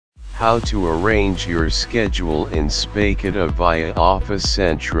How to arrange your schedule in Spakita via Office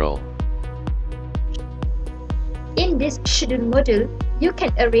Central. In this schedule module, you can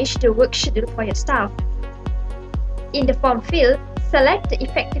arrange the work schedule for your staff. In the form field, select the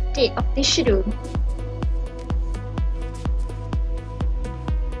effective date of the schedule.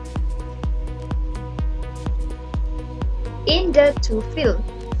 In the To field,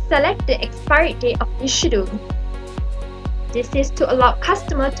 select the expiry date of the schedule. This is to allow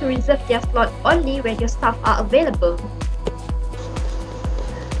customers to reserve their slot only when your staff are available.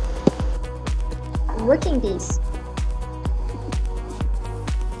 Working days.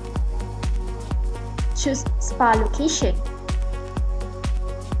 Choose spa location.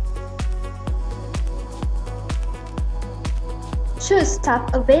 Choose staff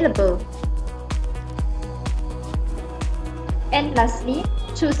available. And lastly,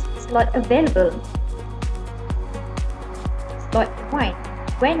 choose slot available. Slot 1,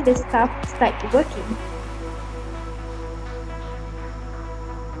 when the staff start working.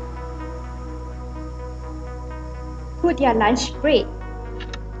 Put their lunch break.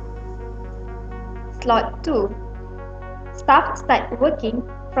 Slot 2, staff start working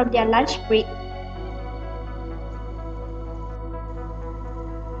from their lunch break.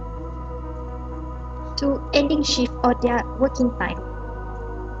 To ending shift or their working time.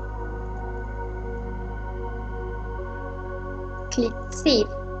 Click Save.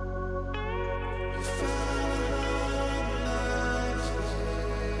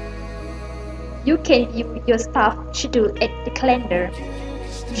 You can view your staff schedule at the calendar.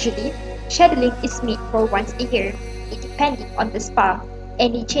 Usually, scheduling is made for once a year, depending on the spa,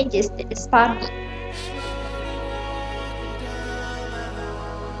 any changes that the spa made.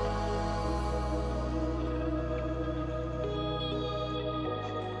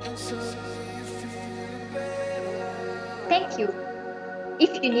 Thank you.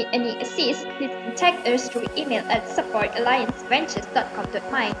 If you need any assist, please contact us through email at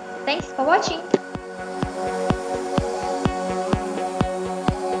support@allianceventures.com.my. Thanks for watching.